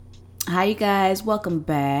Hi, you guys. Welcome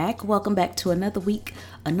back. Welcome back to another week,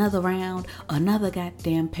 another round, another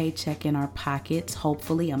goddamn paycheck in our pockets.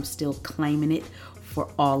 Hopefully, I'm still claiming it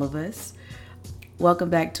for all of us. Welcome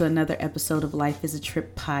back to another episode of Life is a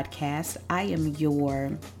Trip podcast. I am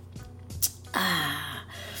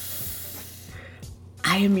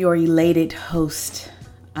your elated host,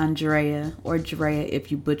 Andrea, or Drea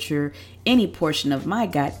if you butcher any portion of my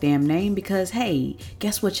goddamn name, because hey,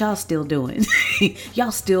 guess what y'all still doing?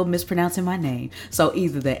 Y'all still mispronouncing my name. So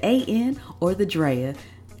either the A-N or the Drea.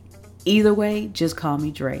 Either way, just call me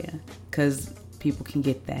Drea, because people can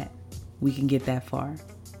get that. We can get that far.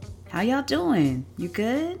 How y'all doing? You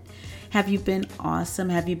good? Have you been awesome?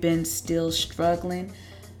 Have you been still struggling,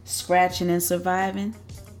 scratching and surviving?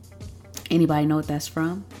 Anybody know what that's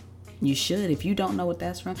from? You should. If you don't know what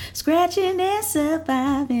that's from, scratching and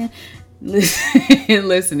surviving.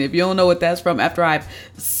 Listen, if you don't know what that's from after I've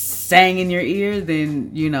sang in your ear,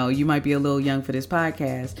 then, you might be a little young for this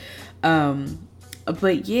podcast.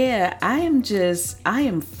 But yeah, I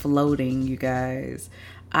am floating, you guys.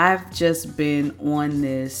 I've just been on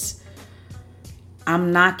this.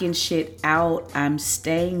 I'm knocking shit out. I'm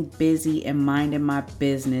staying busy and minding my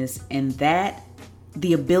business. And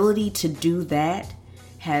the ability to do that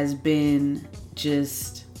has been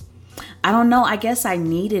just, I don't know, I guess I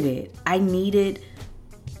needed it. I needed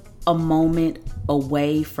a moment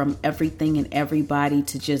away from everything and everybody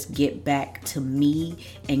to just get back to me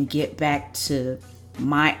and get back to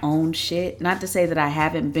my own shit. Not to say that I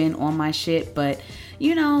haven't been on my shit, but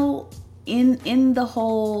in the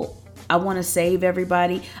whole, I want to save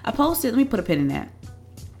everybody. I posted, let me put a pin in that.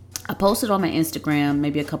 I posted on my Instagram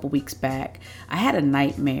maybe a couple weeks back. I had a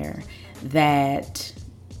nightmare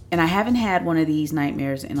and I haven't had one of these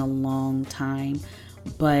nightmares in a long time,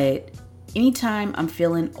 but anytime I'm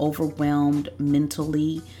feeling overwhelmed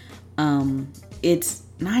mentally, it's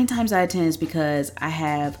 9 times out of 10 is because I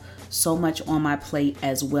have so much on my plate,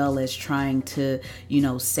 as well as trying to,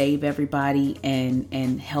 save everybody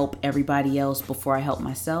and help everybody else before I help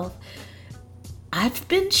myself. I've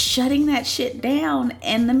been shutting that shit down,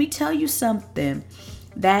 and let me tell you something.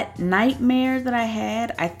 That nightmare that I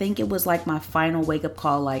had, I think it was like my final wake-up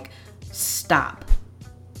call, like, stop.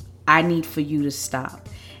 I need for you to stop.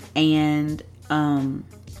 And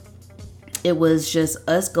it was just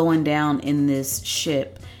us going down in this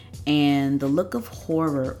ship, and the look of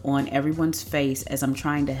horror on everyone's face as I'm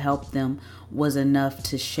trying to help them was enough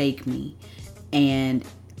to shake me. And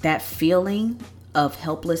that feeling of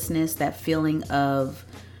helplessness, that feeling of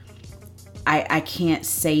I can't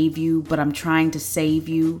save you, but I'm trying to save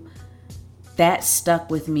you, that stuck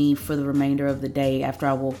with me for the remainder of the day after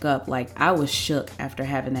I woke up. Like, I was shook after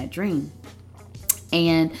having that dream.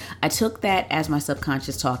 And I took that as my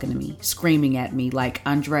subconscious talking to me, screaming at me like,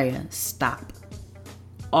 Andrea, stop.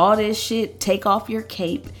 All this shit, take off your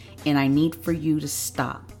cape, and I need for you to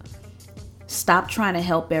stop. Stop trying to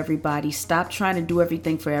help everybody. Stop trying to do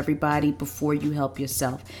everything for everybody before you help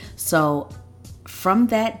yourself. So from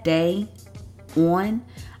that day on,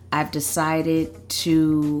 I've decided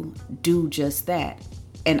to do just that.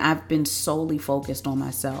 And I've been solely focused on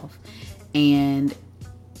myself. And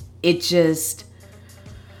it just,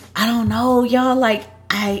 I don't know, y'all, like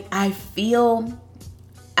I feel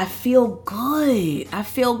good. I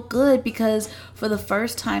feel good because for the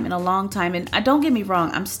first time in a long time, and don't get me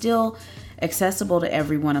wrong, I'm still accessible to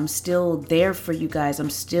everyone. I'm still there for you guys. I'm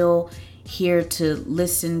still here to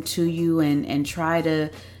listen to you and try to,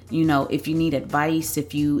 if you need advice,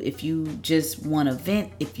 if you just want to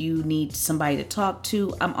vent, if you need somebody to talk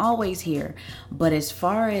to, I'm always here. But as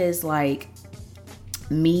far as like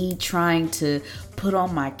me trying to put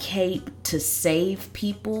on my cape to save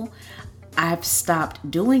people, I've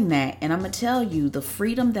stopped doing that. And I'm going to tell you, the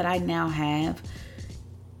freedom that I now have,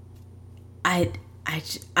 I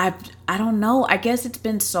don't know. I guess it's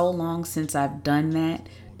been so long since I've done that.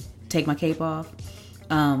 Take my cape off.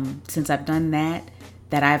 Since I've done that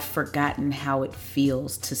I've forgotten how it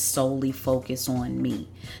feels to solely focus on me.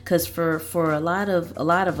 Because for a lot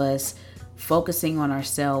of us, focusing on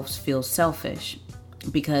ourselves feels selfish,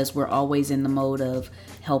 because we're always in the mode of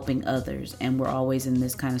helping others, and we're always in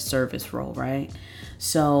this kind of service role, right?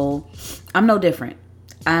 So I'm no different.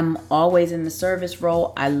 I'm always in the service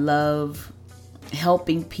role. I love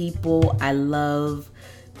helping people. I love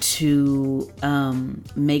to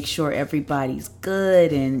make sure everybody's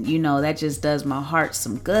good, and that just does my heart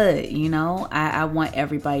some good. I want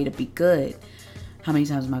everybody to be good. How many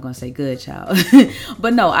times am I going to say good, child?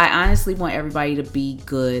 But no, I honestly want everybody to be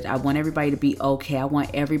good. I want everybody to be okay. I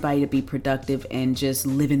want everybody to be productive and just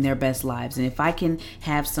living their best lives. And if I can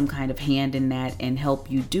have some kind of hand in that and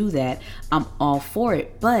help you do that, I'm all for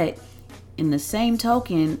it. But in the same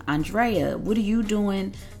token, Andrea, what are you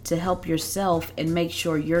doing to help yourself and make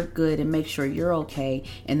sure you're good and make sure you're okay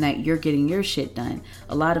and that you're getting your shit done?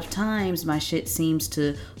 A lot of times my shit seems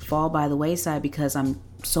to fall by the wayside because I'm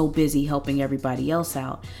so busy helping everybody else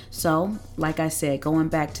out. So, like I said, going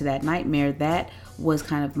back to that nightmare, that was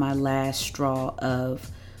kind of my last straw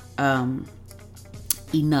of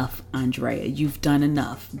enough, Andrea. You've done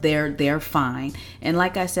enough. They're fine. And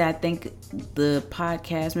like I said, I think the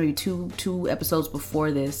podcast, maybe two episodes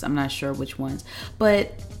before this, I'm not sure which ones,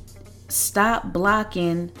 but stop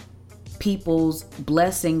blocking people's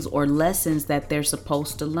blessings or lessons that they're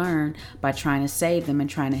supposed to learn by trying to save them and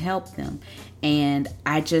trying to help them. And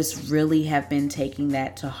I just really have been taking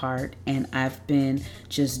that to heart, and I've been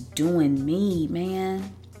just doing me,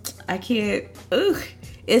 man. I can't,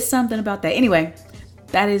 it's something about that. Anyway,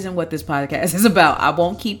 that isn't what this podcast is about. I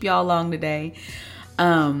won't keep y'all long today.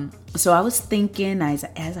 So I was thinking, as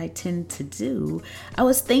I tend to do, I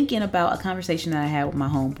was thinking about a conversation that I had with my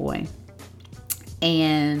homeboy.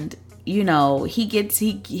 And, you know, he gets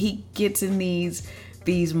in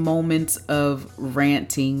these moments of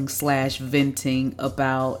ranting / venting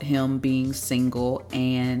about him being single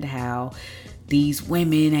and how these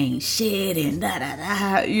women ain't shit and da da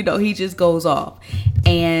da. You know, he just goes off.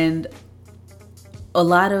 And a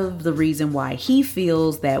lot of the reason why he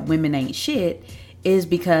feels that women ain't shit is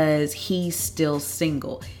because he's still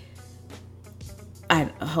single.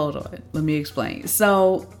 Hold on, let me explain.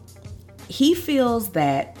 So he feels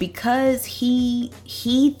that because he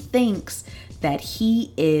thinks that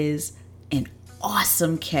he is an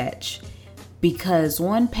awesome catch, because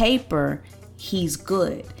on paper he's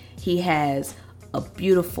good. He has a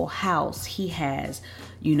beautiful house. He has,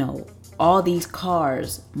 you know, all these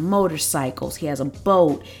cars, motorcycles. He has a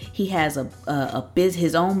boat. He has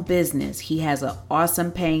his own business. He has an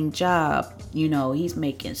awesome paying job. You know, he's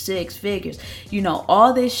making 6 figures. You know,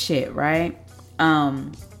 all this shit, right?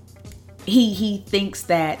 He thinks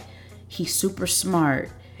that he's super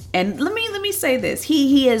smart. And let me say this.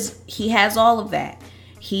 He has all of that.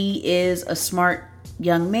 He is a smart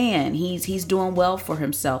young man. He's doing well for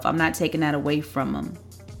himself. I'm not taking that away from him.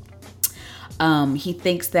 He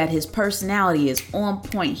thinks that his personality is on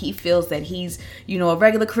point. He feels that he's, you know, a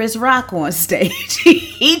regular Chris Rock on stage.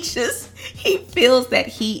 He feels that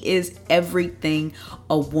he is everything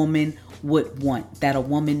a woman would want, that a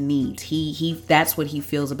woman needs. That's what he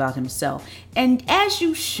feels about himself. And as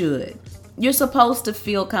you should. You're supposed to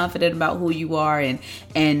feel confident about who you are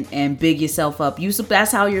and big yourself up.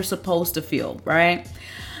 That's how you're supposed to feel, right?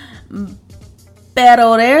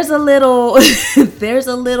 Pero there's a little,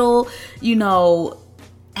 you know,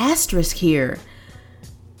 asterisk here.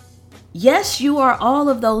 Yes, you are all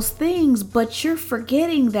of those things, but you're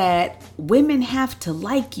forgetting that women have to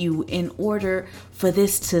like you in order for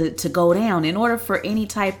this to go down. In order for any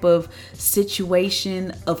type of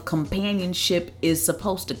situation of companionship is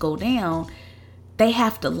supposed to go down, they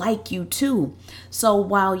have to like you too. So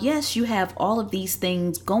while yes, you have all of these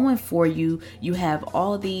things going for you, you have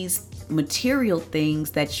all these material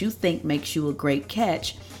things that you think makes you a great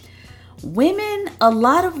catch. A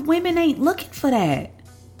lot of women ain't looking for that.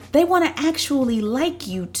 They want to actually like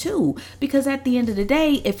you too. Because at the end of the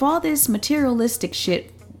day, if all this materialistic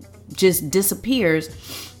shit just disappears,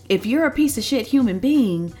 if you're a piece of shit human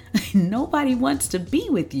being, nobody wants to be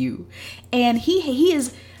with you. And he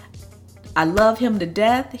is, I love him to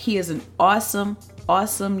death. He is an awesome,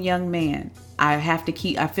 awesome young man. I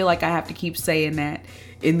feel like I have to keep saying that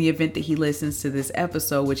in the event that he listens to this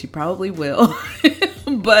episode, which he probably will.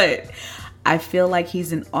 But I feel like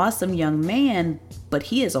he's an awesome young man, but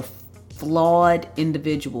he is a flawed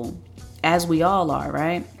individual, as we all are,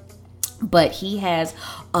 right? But he has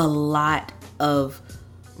a lot of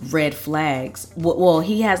red flags. Well,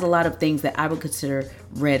 he has a lot of things that I would consider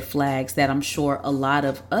red flags that I'm sure a lot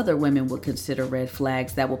of other women would consider red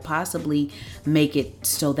flags that will possibly make it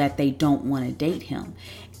so that they don't want to date him.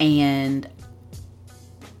 And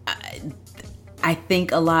I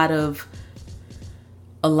think a lot of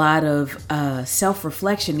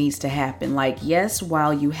self-reflection needs to happen. Like, yes,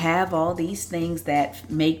 while you have all these things that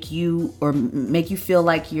make you feel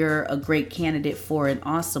like you're a great candidate for an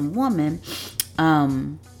awesome woman,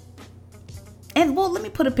 and well, let me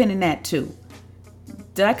put a pin in that too.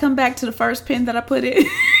 Did I come back to the first pin that I put in?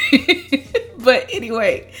 But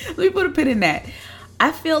anyway, let me put a pin in that.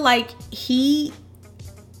 I feel like he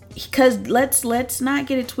because let's not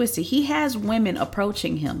get it twisted. He has women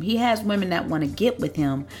approaching him. He has women that want to get with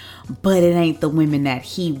him, but it ain't the women that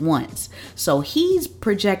he wants. So he's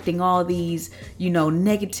projecting all these,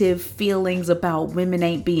 negative feelings about women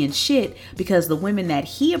ain't being shit because the women that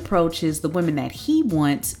he approaches, the women that he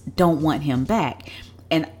wants, don't want him back.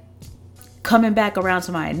 And coming back around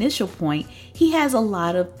to my initial point, he has a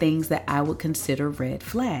lot of things that I would consider red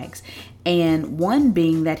flags. And one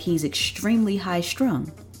being that he's extremely high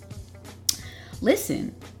strung.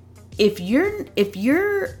 Listen, if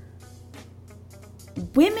you're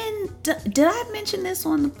women, did I mention this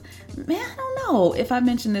on I don't know if I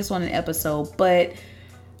mentioned this on an episode, but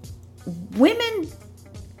women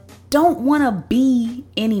don't want to be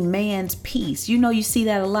any man's piece. You see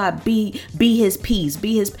that a lot. Be his piece.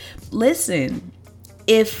 Listen,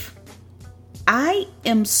 if I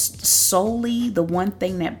am solely the one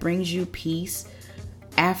thing that brings you peace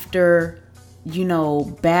after,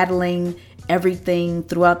 battling everything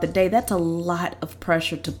throughout the day, that's a lot of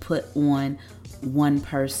pressure to put on one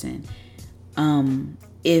person.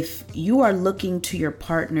 If you are looking to your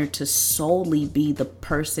partner to solely be the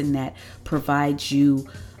person that provides you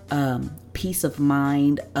peace of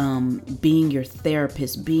mind, being your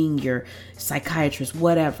therapist, being your psychiatrist,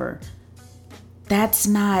 whatever, that's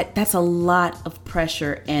a lot of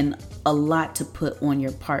pressure and a lot to put on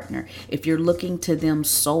your partner. If you're looking to them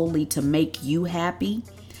solely to make you happy,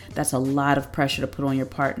 that's a lot of pressure to put on your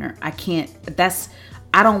partner. I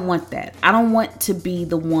don't want that. I don't want to be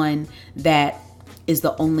the one that is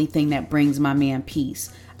the only thing that brings my man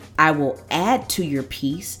peace. I will add to your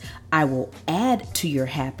peace. I will add to your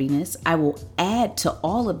happiness. I will add to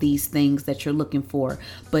all of these things that you're looking for.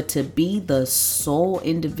 But to be the sole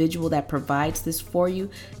individual that provides this for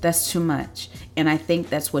you, that's too much. And I think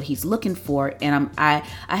that's what he's looking for. And I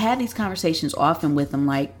had these conversations often with him,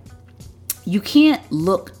 like, you can't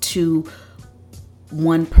look to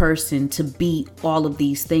one person to be all of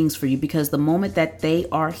these things for you, because the moment that they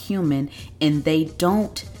are human and they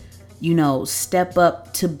don't, step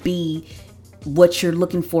up to be what you're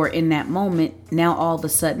looking for in that moment, now all of a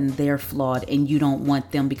sudden they're flawed and you don't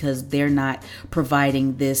want them because they're not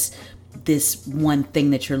providing this one thing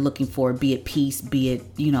that you're looking for, be it peace, be it,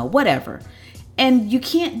 whatever. And you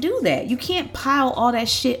can't do that. You can't pile all that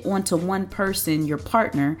shit onto one person, your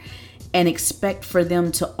partner, and expect for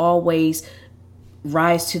them to always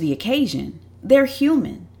rise to the occasion. They're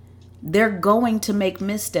human. They're going to make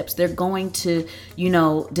missteps. They're going to,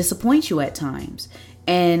 disappoint you at times.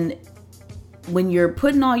 And when you're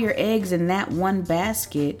putting all your eggs in that one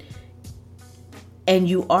basket and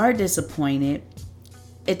you are disappointed,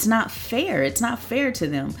 it's not fair. It's not fair to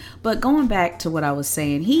them. But going back to what I was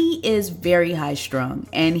saying, he is very high strung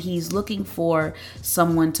and he's looking for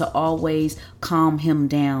someone to always calm him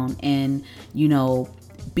down and,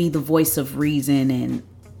 be the voice of reason. And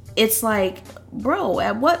it's like, bro,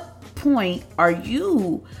 at what point are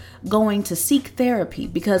you going to seek therapy?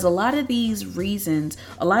 Because a lot of these reasons,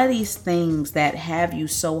 a lot of these things that have you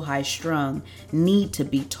so high strung need to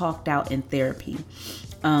be talked out in therapy.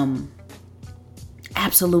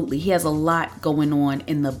 Absolutely. He has a lot going on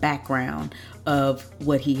in the background of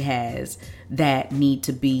what he has that need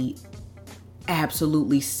to be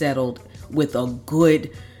absolutely settled with a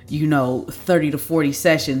good, 30 to 40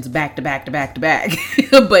 sessions back to back to back to back.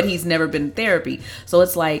 But he's never been in therapy. So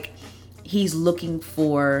it's like he's looking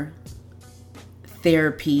for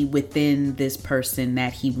therapy within this person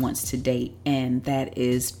that he wants to date. And that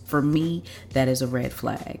is, for me, that is a red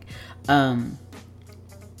flag.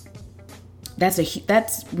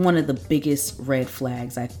 That's one of the biggest red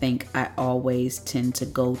flags I think I always tend to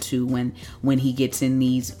go to when he gets in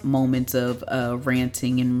these moments of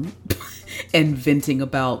ranting and and venting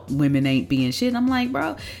about women ain't being shit. I'm like,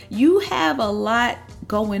 bro, you have a lot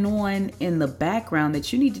going on in the background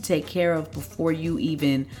that you need to take care of before you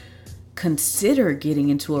even consider getting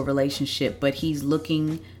into a relationship. But he's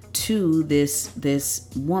looking to this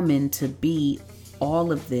woman to be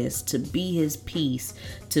all of this, to be his peace,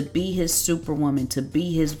 to be his superwoman, to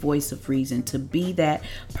be his voice of reason, to be that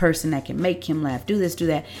person that can make him laugh, do this, do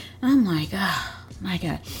that. And I'm like, oh my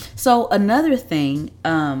God. So another thing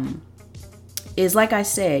is, like I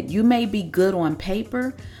said, you may be good on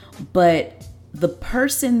paper, but the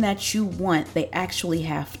person that you want, they actually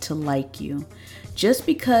have to like you. Just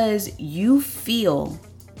because you feel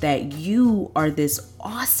that you are this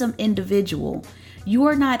awesome individual, you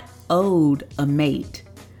are not owed a mate.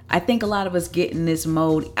 I think a lot of us get in this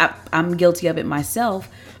mode. I'm guilty of it myself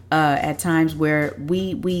at times, where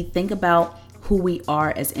we think about who we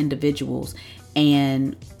are as individuals,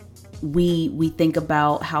 and we think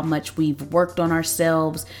about how much we've worked on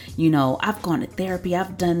ourselves. I've gone to therapy,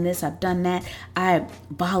 I've done this, I've done that, I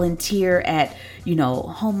volunteer at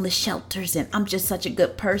homeless shelters, and I'm just such a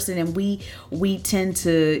good person. And we tend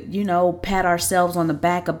to pat ourselves on the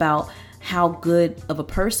back about how good of a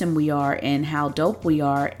person we are and how dope we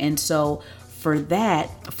are. And so for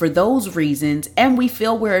those reasons, and we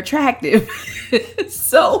feel we're attractive.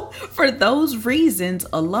 So for those reasons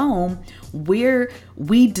alone,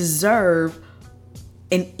 we deserve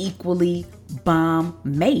an equally bomb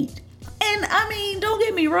mate. And I mean, don't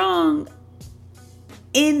get me wrong,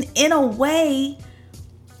 in a way,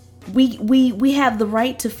 we have the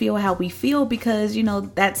right to feel how we feel, because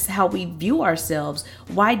that's how we view ourselves.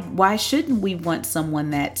 Why shouldn't we want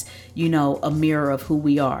someone that's a mirror of who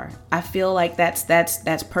we are? I feel like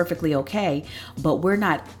that's perfectly okay, but we're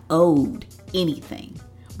not owed anything.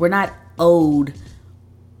 We're not owed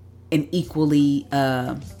an equally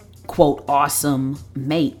quote awesome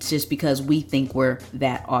mate just because we think we're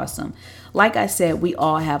that awesome. Like I said, we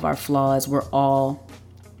all have our flaws.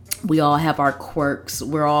 We all have our quirks.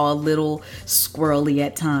 We're all a little squirrely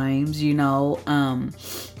at times,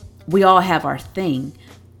 we all have our thing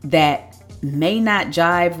that may not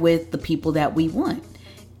jive with the people that we want.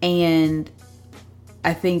 And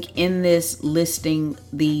I think in this listing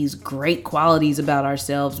these great qualities about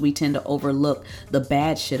ourselves, we tend to overlook the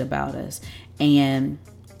bad shit about us. And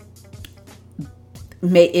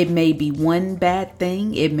it may be one bad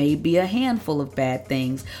thing, it may be a handful of bad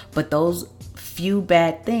things, but those few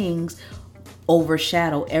bad things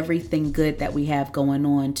overshadow everything good that we have going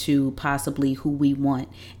on to possibly who we want,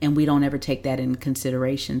 and we don't ever take that into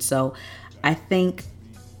consideration. So I think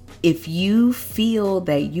if you feel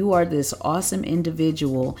that you are this awesome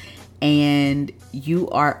individual and you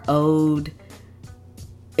are owed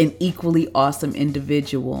an equally awesome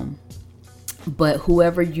individual, but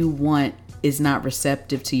whoever you want is not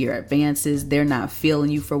receptive to your advances, they're not feeling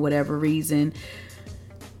you for whatever reason,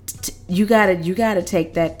 you gotta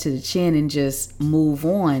take that to the chin and just move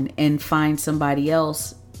on and find somebody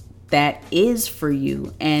else that is for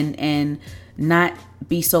you, and not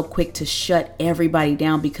be so quick to shut everybody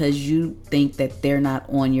down because you think that they're not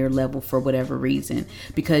on your level for whatever reason,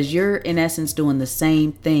 because you're in essence doing the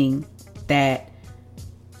same thing that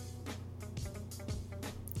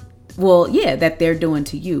they're doing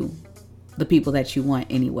to you, the people that you want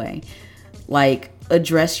anyway. Like,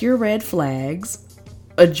 address your red flags.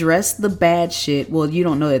 Address the bad shit. Well, you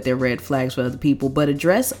don't know that they're red flags for other people, but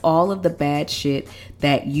address all of the bad shit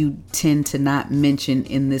that you tend to not mention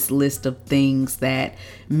in this list of things that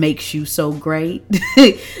makes you so great.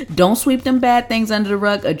 Don't sweep them bad things under the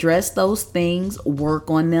rug. Address those things,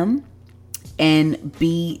 work on them, and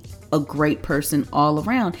be a great person all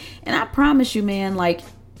around. And I promise you, man, like,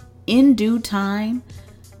 in due time,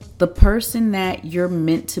 the person that you're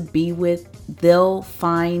meant to be with, they'll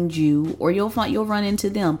find you, or you'll run into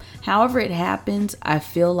them. However it happens, I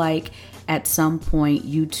feel like at some point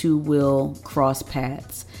you two will cross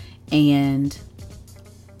paths, and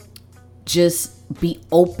just be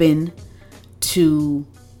open to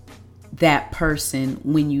that person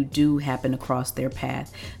when you do happen to cross their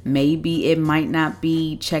path. Maybe it might not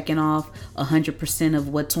be checking off 100% of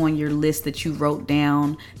what's on your list that you wrote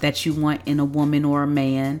down that you want in a woman or a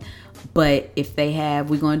man. But if they have,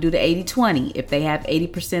 we're going to do the 80-20. If they have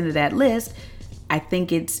 80% of that list, I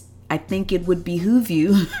think it would behoove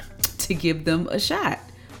you to give them a shot.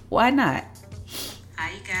 Why not?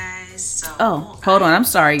 Hi, you guys. So, hold on. I'm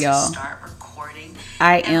sorry, y'all. Start recording.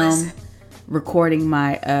 I am recording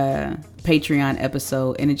my Patreon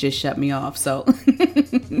episode, and it just shut me off. So,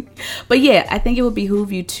 but yeah, I think it would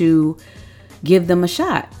behoove you to give them a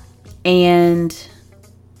shot and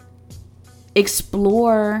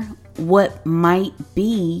explore what might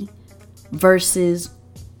be, versus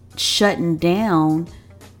shutting down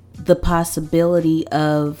the possibility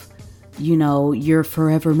of, your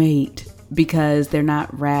forever mate because they're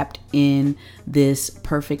not wrapped in this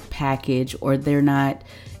perfect package, or they're not,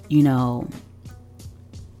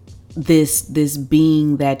 this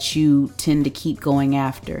being that you tend to keep going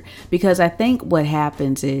after. Because I think what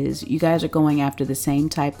happens is you guys are going after the same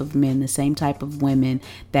type of men, the same type of women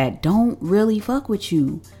that don't really fuck with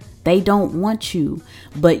you. They don't want you,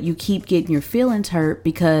 but you keep getting your feelings hurt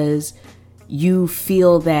because you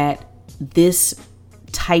feel that this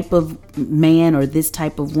type of man or this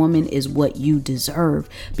type of woman is what you deserve,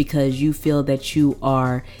 because you feel that you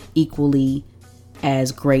are equally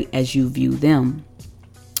as great as you view them.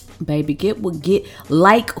 Baby, get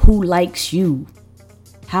like who likes you.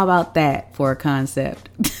 How about that for a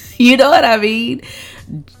concept? You know what I mean?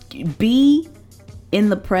 Be in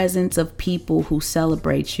the presence of people who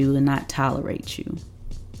celebrate you and not tolerate you.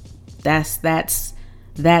 That's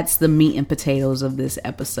the meat and potatoes of this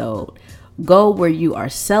episode. Go where you are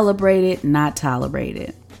celebrated, not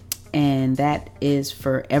tolerated. And that is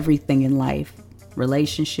for everything in life.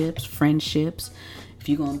 Relationships, friendships. If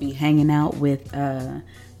you're going to be hanging out with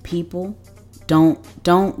people,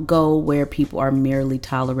 don't go where people are merely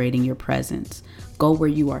tolerating your presence. Go where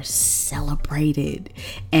you are celebrated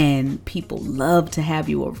and people love to have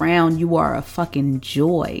you around. You are a fucking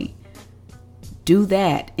joy. Do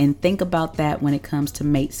that and think about that when it comes to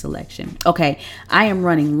mate selection. Okay, I am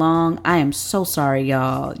running long. I am so sorry,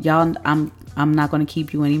 y'all. I'm not going to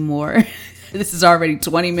keep you anymore. This is already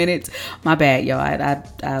 20 minutes. My bad, y'all.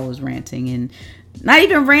 I was ranting and not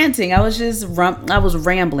even ranting. I was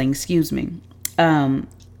rambling. Excuse me.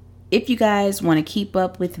 If you guys want to keep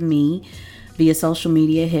up with me via social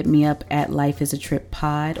media, hit me up at Life is a Trip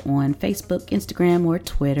Pod on Facebook, Instagram, or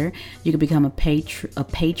Twitter. You can become a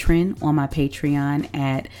patron on my Patreon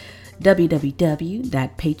at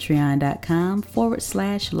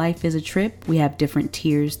www.patreon.com/Life is a Trip. We have different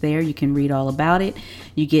tiers there. You can read all about it.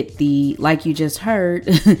 You get like you just heard,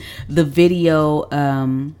 the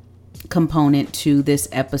video component to this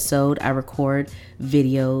episode. I record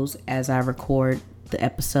videos as I record the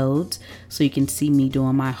episodes, so you can see me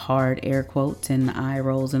doing my hard air quotes and eye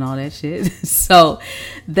rolls and all that shit. So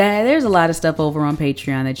there's a lot of stuff over on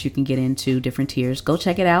Patreon that you can get into, different tiers. Go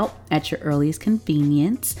check it out at your earliest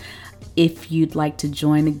convenience. If you'd like to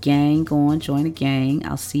join a gang, go on, join a gang.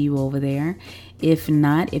 I'll see you over there. If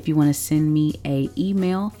not, if you want to send me a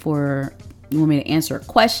email you want me to answer a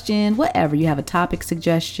question, whatever, you have a topic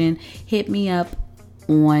suggestion, hit me up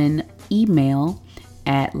on email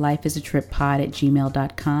at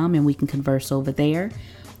lifeisatrippod@gmail.com and we can converse over there.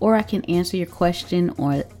 Or I can answer your question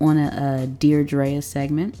on a Dear Drea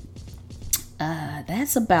segment.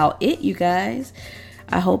 That's about it, you guys.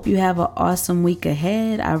 I hope you have an awesome week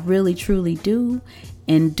ahead. I really, truly do.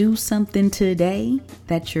 And do something today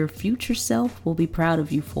that your future self will be proud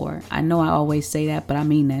of you for. I know I always say that, but I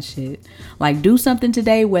mean that shit. Like, do something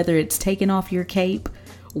today, whether it's taking off your cape,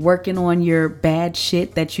 working on your bad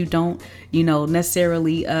shit that you don't,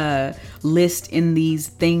 necessarily list in these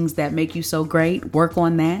things that make you so great. Work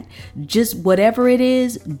on that. Just whatever it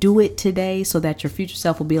is, do it today so that your future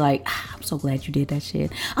self will be like, I'm so glad you did that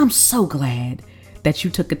shit. I'm so glad that you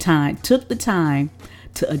took the time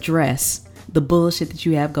to address the bullshit that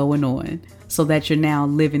you have going on, so that you're now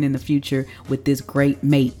living in the future with this great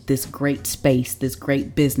mate, this great space, this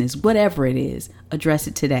great business, whatever it is. Address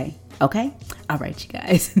it today. Okay? All right, you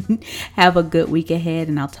guys. Have a good week ahead,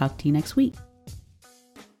 and I'll talk to you next week.